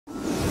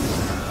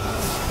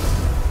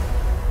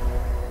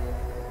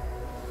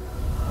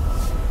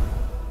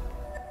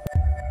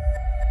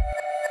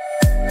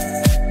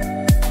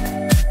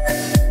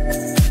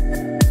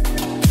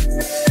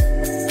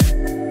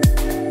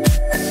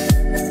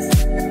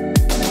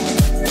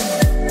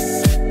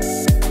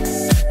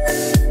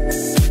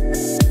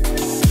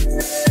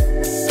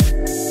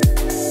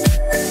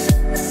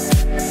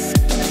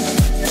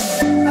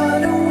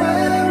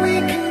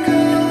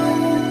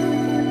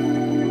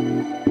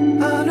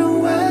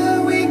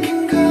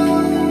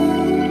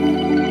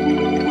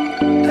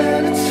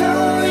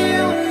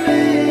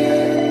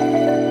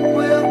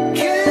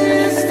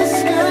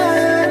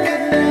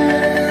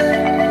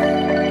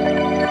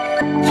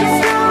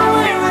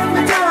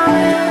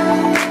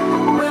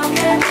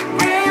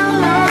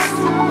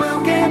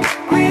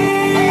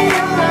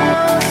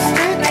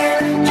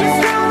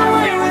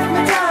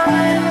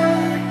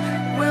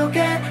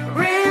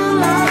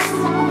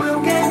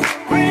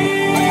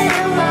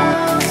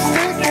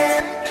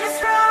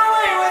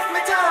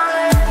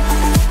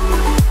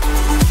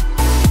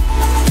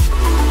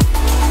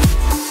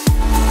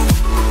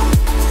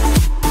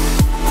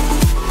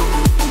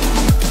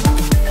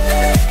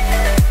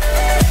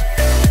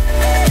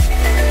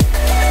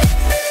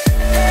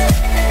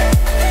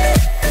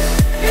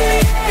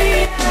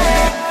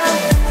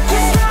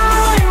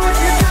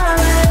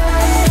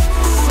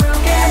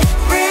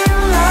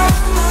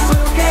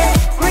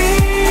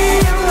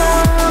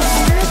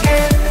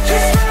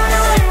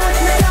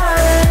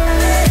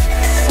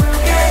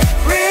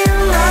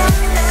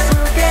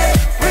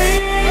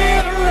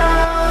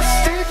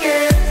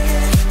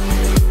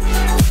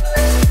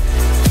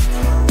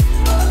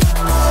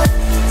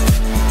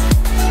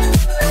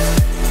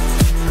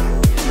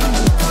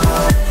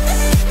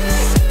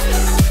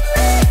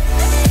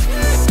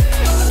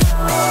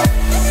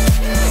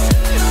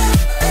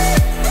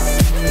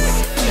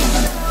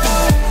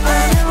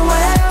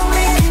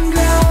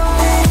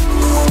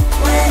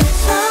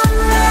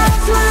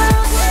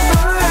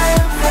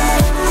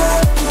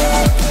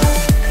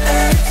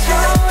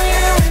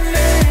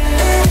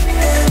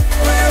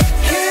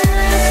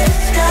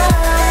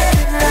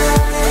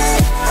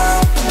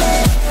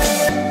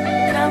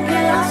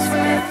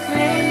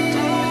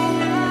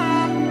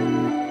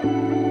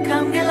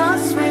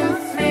lost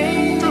with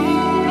me.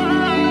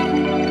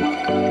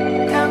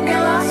 Come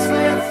get lost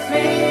with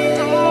me.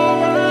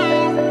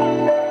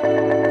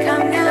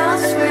 Come get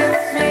lost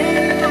with me.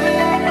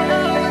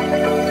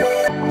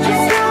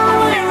 Just go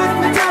away with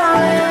me,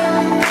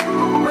 darling.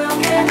 We'll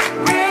get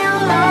real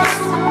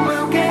lost.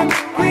 We'll get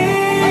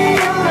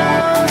real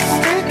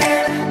lost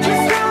again.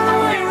 Just go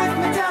away with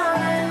me,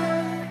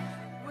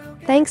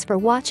 darling. Thanks for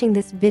watching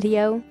this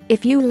video.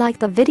 If you like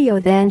the video,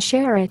 then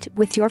share it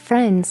with your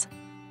friends.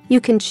 You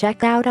can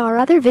check out our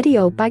other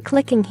video by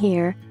clicking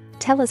here.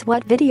 Tell us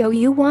what video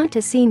you want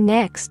to see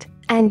next.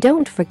 And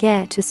don't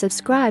forget to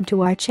subscribe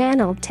to our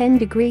channel 10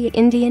 Degree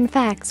Indian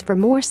Facts for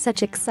more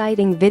such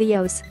exciting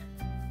videos.